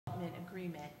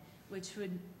agreement, which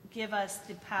would give us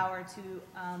the power to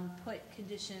put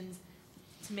conditions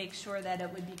to make sure that it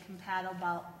would be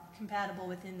compatible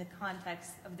within the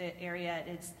context of the area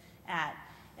it's at.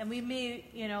 And we may,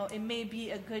 it may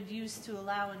be a good use to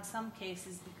allow in some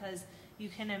cases, because you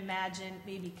can imagine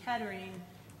maybe Kettering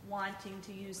wanting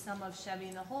to use some of Chevy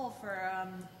in the Hole for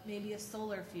maybe a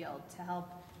solar field to help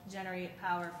generate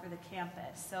power for the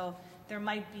campus. So there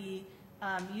might be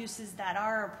uses that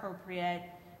are appropriate,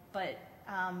 but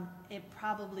it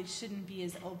probably shouldn't be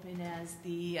as open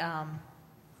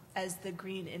as the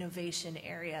green innovation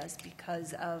areas,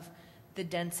 because of the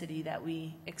density that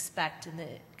we expect in the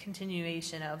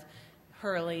continuation of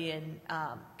Hurley and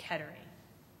Kettering.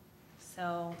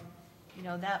 So,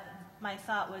 that my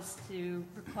thought was to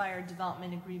require a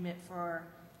development agreement for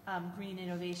green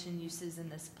innovation uses in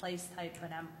this place type,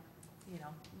 but I'm,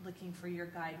 looking for your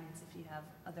guidance if you have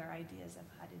other ideas of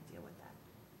how to deal with that.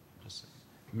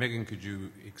 Megan, could you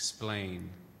explain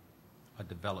a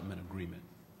development agreement?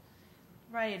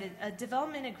 Right. A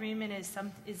development agreement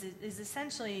is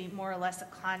essentially more or less a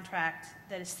contract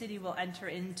that a city will enter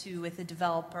into with a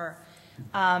developer,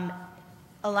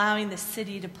 allowing the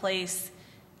city to place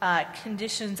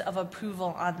conditions of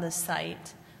approval on the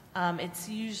site. It's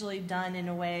usually done in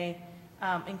a way,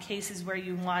 in cases where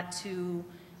you want to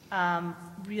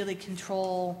really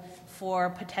control for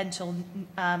potential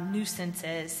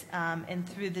nuisances, and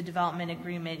through the development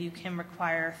agreement you can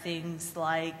require things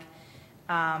like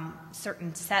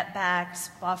certain setbacks,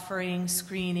 buffering,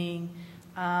 screening,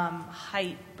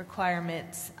 height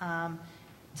requirements,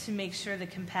 to make sure the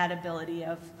compatibility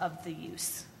of the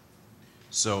use.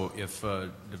 So if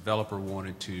a developer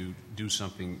wanted to do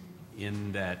something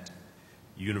in that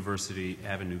University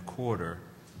Avenue corridor,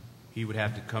 he would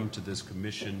have to come to this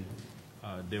commission.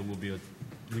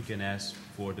 We can ask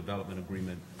for a development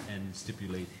agreement and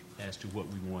stipulate as to what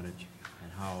we wanted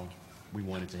and how we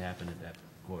wanted to happen at that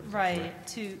corridor. Right,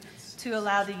 to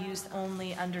allow the use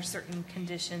only under certain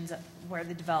conditions where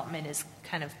the development is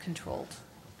kind of controlled.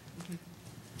 Mm-hmm.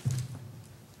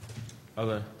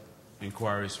 Other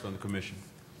inquiries from the commission?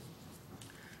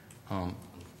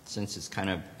 Since it's kind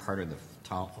of part of the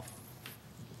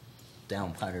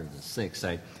down part of the six,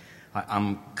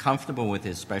 I'm comfortable with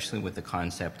it, especially with the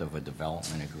concept of a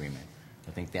development agreement.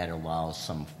 I think that allows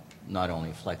some, not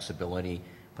only flexibility,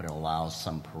 but it allows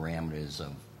some parameters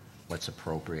of what's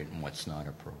appropriate and what's not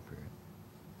appropriate.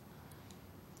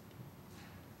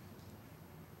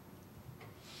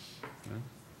 Okay.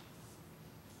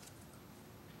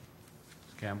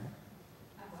 Campbell?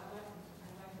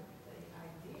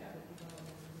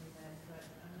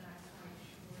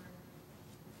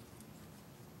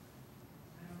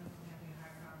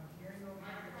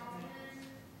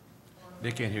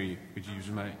 They can't hear you. Could you use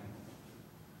your mic?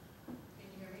 Can you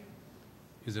hear me?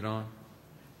 Is it on?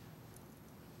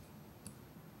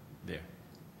 There.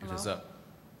 Hello? It is up.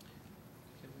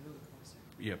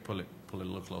 Yeah, pull it a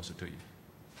little closer to you.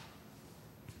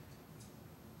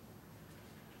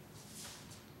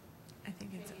 I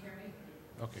think it's. Can you hear me?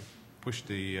 Okay. Push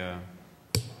the.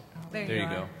 There you you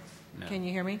go. No. Can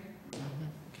you hear me? Mm-hmm.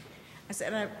 I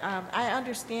said I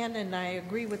understand and I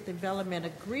agree with the development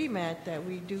agreement that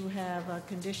we do have a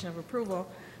condition of approval,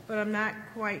 but I'm not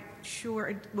quite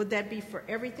sure. Would that be for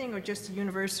everything or just the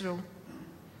Universal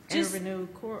Avenue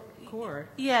core?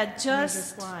 Yeah,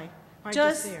 just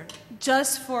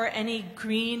for any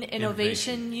green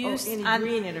innovation use. Any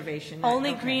green innovation.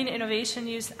 Only okay. Green innovation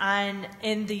use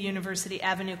in the University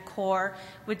Avenue core,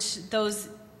 which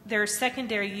there are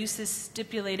secondary uses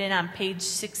stipulated on page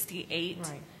 68.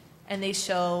 Right. And they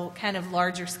show kind of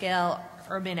larger scale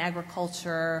urban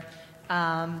agriculture.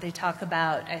 They talk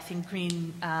about, I think,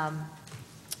 green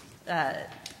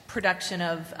production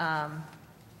of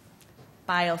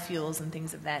biofuels and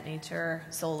things of that nature,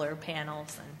 solar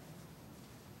panels.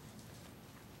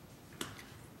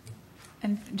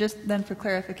 And just then for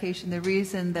clarification, the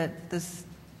reason that this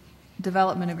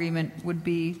development agreement would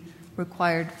be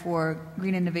required for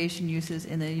green innovation uses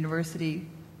in the university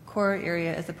core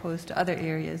area as opposed to other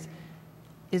areas,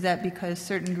 is that because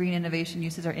certain green innovation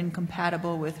uses are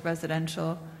incompatible with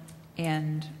residential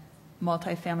and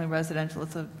multifamily residential?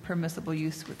 It's a permissible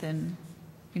use within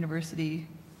university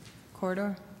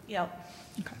corridor? Yep.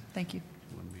 Okay, thank you.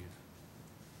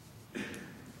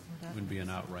 Wouldn't be an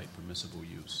outright permissible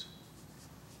use.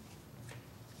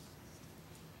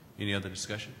 Any other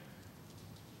discussion?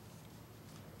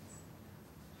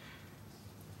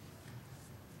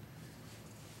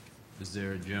 Is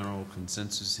there a general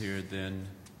consensus here then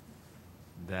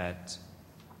that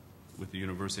with the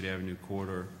University Avenue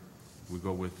corridor, we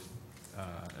go with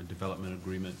a development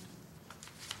agreement?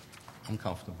 I'm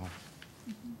comfortable.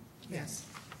 Yes.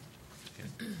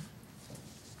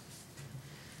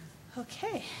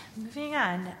 Okay, moving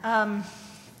on.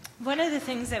 One of the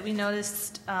things that we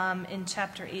noticed in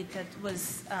Chapter 8 that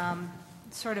was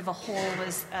sort of a whole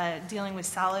was dealing with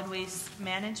solid waste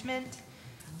management.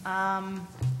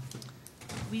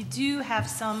 We do have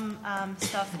some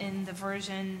stuff in the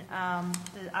version,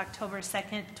 the October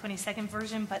 2nd, 22nd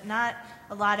version, but not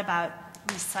a lot about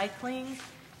recycling.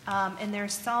 And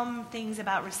there's some things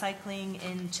about recycling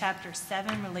in Chapter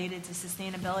 7 related to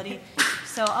sustainability.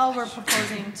 So all we're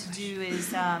proposing to do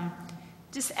is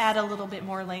just add a little bit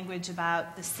more language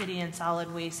about the city and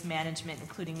solid waste management,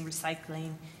 including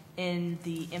recycling, in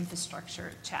the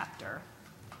infrastructure chapter.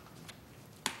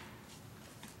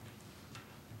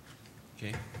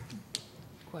 Okay.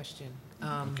 Question.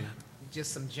 Okay.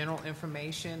 Just some general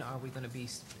information. Are we going to be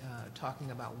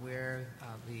talking about where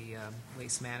the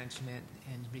waste management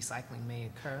and recycling may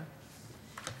occur?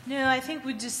 No, I think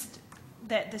we just,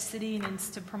 that the city needs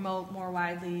to promote more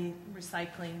widely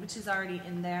recycling, which is already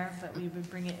in there, but we would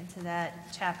bring it into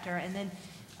that chapter. And then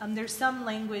there's some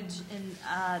language in,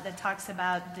 that talks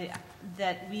about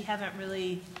that we haven't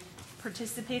really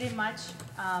participated much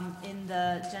in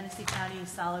the Genesee County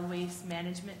Solid Waste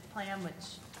Management Plan,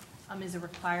 which is a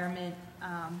requirement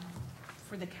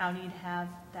for the county to have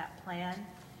that plan.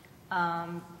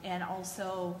 And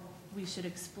also, we should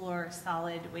explore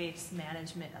Solid Waste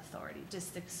Management Authority.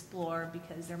 Just explore,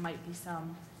 because there might be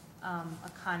some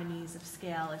economies of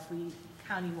scale if we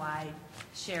countywide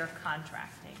share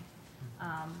contracting.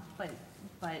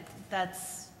 But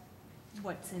that's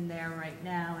what's in there right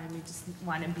now, and we just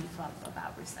want to beef up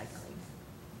about recycling.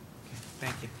 Okay,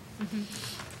 thank you.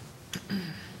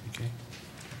 Okay.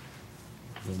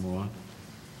 We'll move on.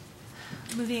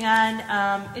 Moving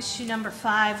on, issue number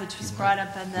 5, which was brought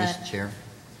up in the... Mr. Chair?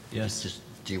 Yes. Just,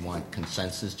 do you want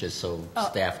consensus, just so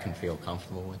staff can feel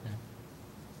comfortable with that?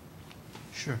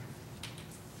 Sure.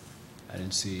 I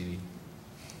didn't see any.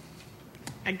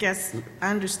 I guess I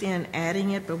understand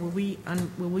adding it, but will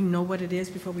we know what it is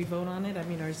before we vote on it? I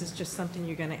mean, or is this just something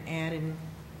you're going to add and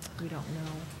we don't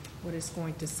know what it's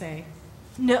going to say?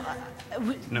 No,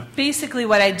 No. Basically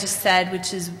what I just said,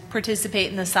 which is participate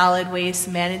in the solid waste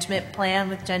management plan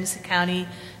with Genesee County,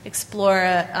 explore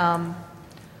a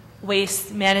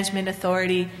waste management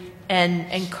authority,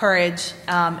 and encourage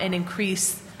and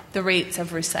increase the rates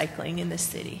of recycling in the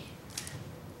city.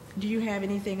 Do you have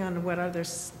anything on what are the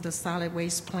solid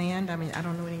waste plan? I mean, I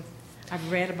don't know any,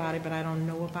 I've read about it, but I don't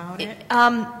know about it.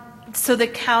 So the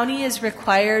county is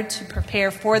required to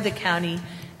prepare for the county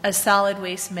a solid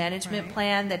waste management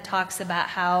plan that talks about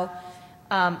how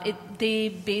they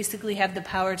basically have the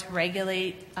power to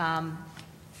regulate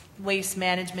waste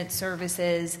management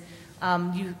services.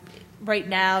 Right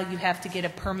now, you have to get a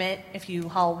permit if you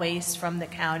haul waste from the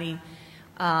county,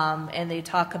 and they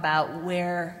talk about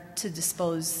where to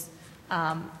dispose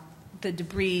the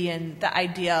debris and the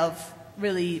idea of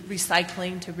really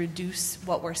recycling to reduce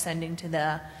what we're sending to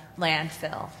the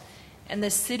landfill. And the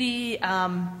city,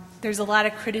 there's a lot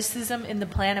of criticism in the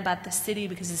plan about the city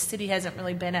because the city hasn't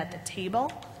really been at the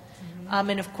table.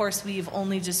 And of course, we've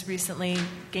only just recently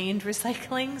gained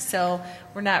recycling, so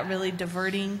we're not really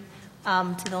diverting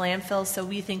to the landfill. So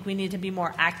we think we need to be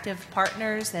more active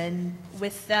partners and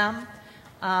with them.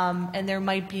 And there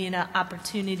might be an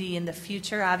opportunity in the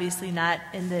future, obviously not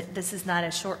in the, this is not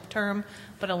a short term,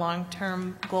 but a long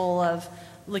term goal of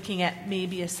looking at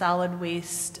maybe a solid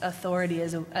waste authority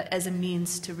as a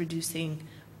means to reducing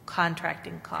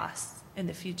contracting costs in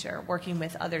the future, working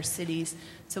with other cities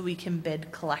so we can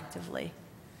bid collectively.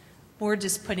 We're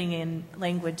just putting in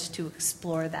language to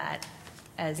explore that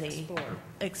as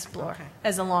explore Okay.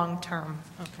 as a long term.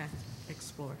 Okay,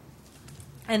 explore.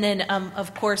 And then,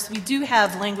 of course, we do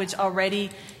have language already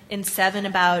in 7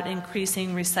 about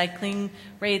increasing recycling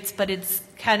rates, but it's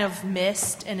kind of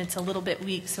missed and it's a little bit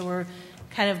weak, so we're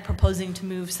kind of proposing to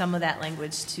move some of that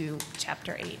language to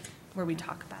Chapter 8, where we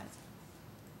talk about it.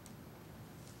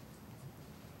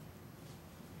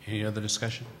 Any other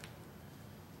discussion?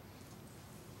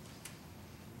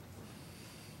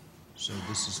 So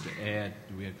this is to add,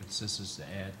 do we have consensus to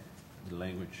add the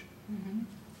language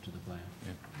to the plan?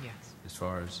 Yes. As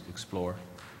far as explore?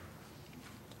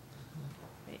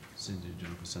 Right. Cindy,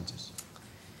 general consensus.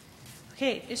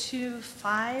 Okay, issue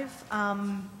 5.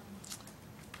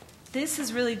 This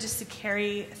is really just a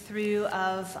carry through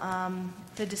of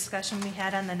the discussion we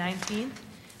had on the 19th.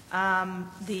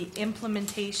 The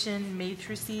implementation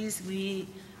matrices, we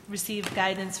received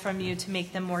guidance from you to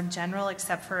make them more general,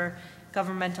 except for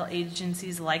governmental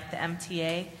agencies like the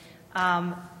MTA.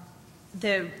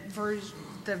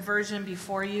 The version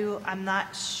before you, I'm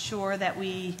not sure that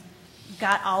we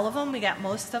got all of them, we got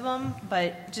most of them,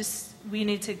 but just, we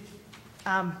need to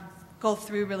go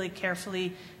through really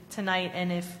carefully tonight,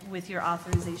 and if, with your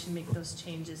authorization, make those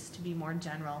changes to be more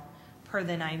general per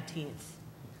the 19th.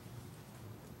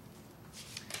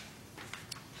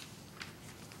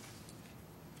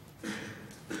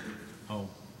 Oh,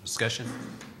 discussion?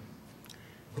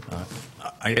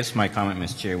 I guess my comment,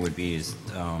 Mr. Chair, would be is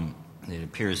it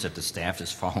appears that the staff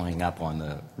is following up on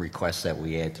the request that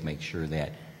we had to make sure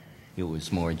that it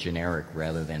was more generic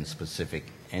rather than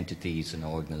specific entities and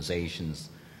organizations,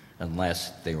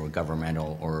 unless they were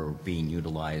governmental or being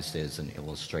utilized as an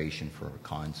illustration for a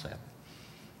concept.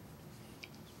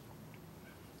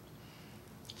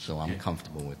 So I'm Okay.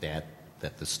 comfortable with that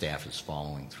the staff is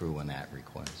following through on that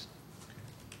request.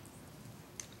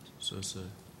 So it's a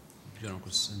general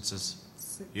consensus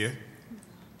here?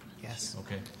 Yes.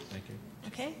 Okay, thank you.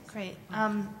 Okay, great.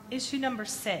 Issue number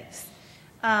 6.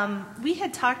 We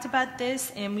had talked about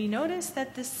this, and we noticed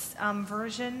that this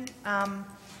version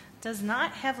does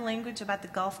not have language about the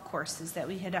golf courses that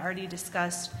we had already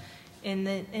discussed.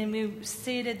 And we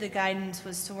stated the guidance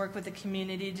was to work with the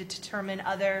community to determine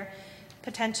other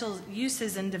potential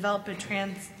uses and develop a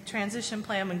transition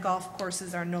plan when golf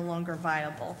courses are no longer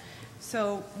viable.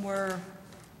 So we're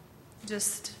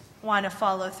just want to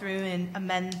follow through and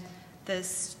amend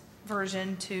this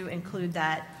version to include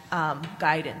that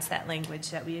guidance, that language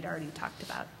that we had already talked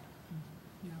about.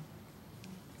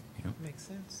 Makes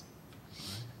sense.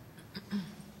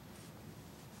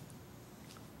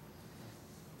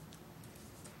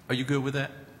 Are you good with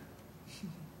that?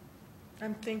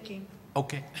 I'm thinking.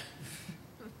 Okay.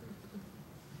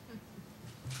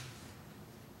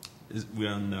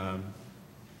 We're on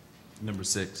number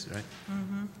 6, right?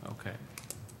 Mm-hmm. Okay.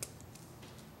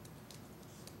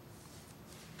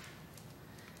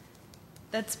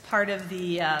 That's part of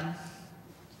the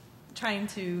trying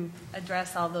to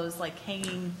address all those like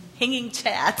hanging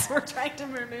chats. We're trying to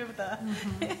remove the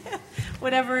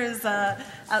whatever is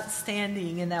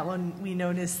outstanding, and that one we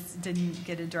noticed didn't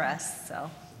get addressed. So,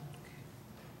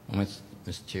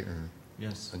 Mr. Chair.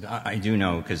 Yes. I do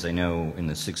know, because I know in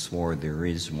the 6th Ward there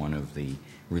is one of the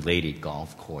related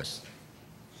golf course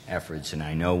efforts, and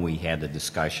I know we had the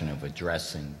discussion of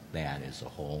addressing that as a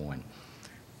whole, and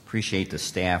appreciate the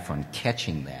staff on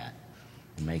catching that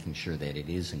and making sure that it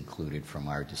is included from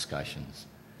our discussions.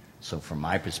 So from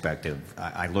my perspective,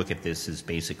 I look at this as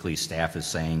basically staff is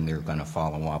saying they're going to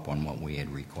follow up on what we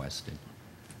had requested.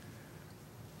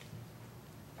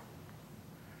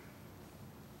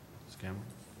 Ms. Campbell?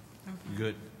 You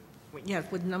good? Yes,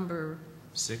 with number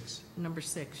 6?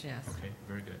 6, yes. Okay,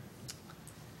 very good.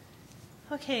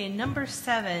 okay, number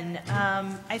 7.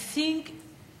 I think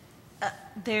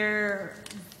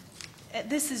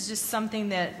this is just something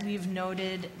that we've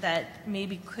noted that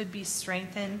maybe could be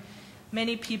strengthened.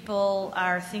 Many people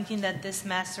are thinking that this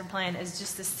master plan is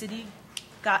just a city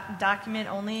document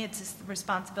only. It's the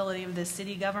responsibility of the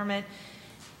city government.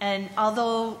 And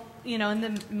although, you know, in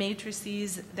the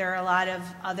matrices, there are a lot of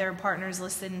other partners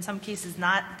listed, in some cases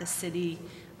not the city,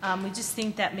 we just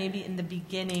think that maybe in the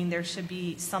beginning there should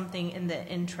be something in the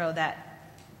intro that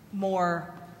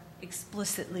more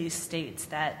explicitly states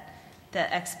that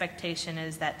the expectation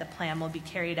is that the plan will be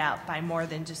carried out by more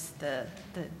than just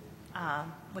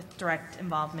with direct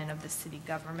involvement of the city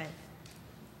government.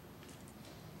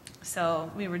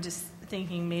 So we were just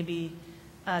thinking maybe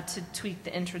to tweak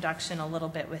the introduction a little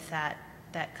bit with that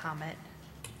comment.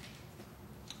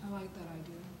 I like that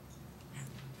idea.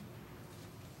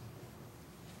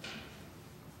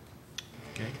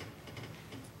 Okay.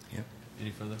 Yep.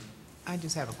 Any further? I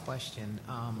just have a question,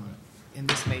 and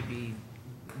this may be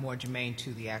more germane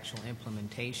to the actual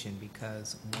implementation,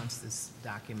 because once this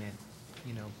document,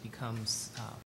 you know, becomes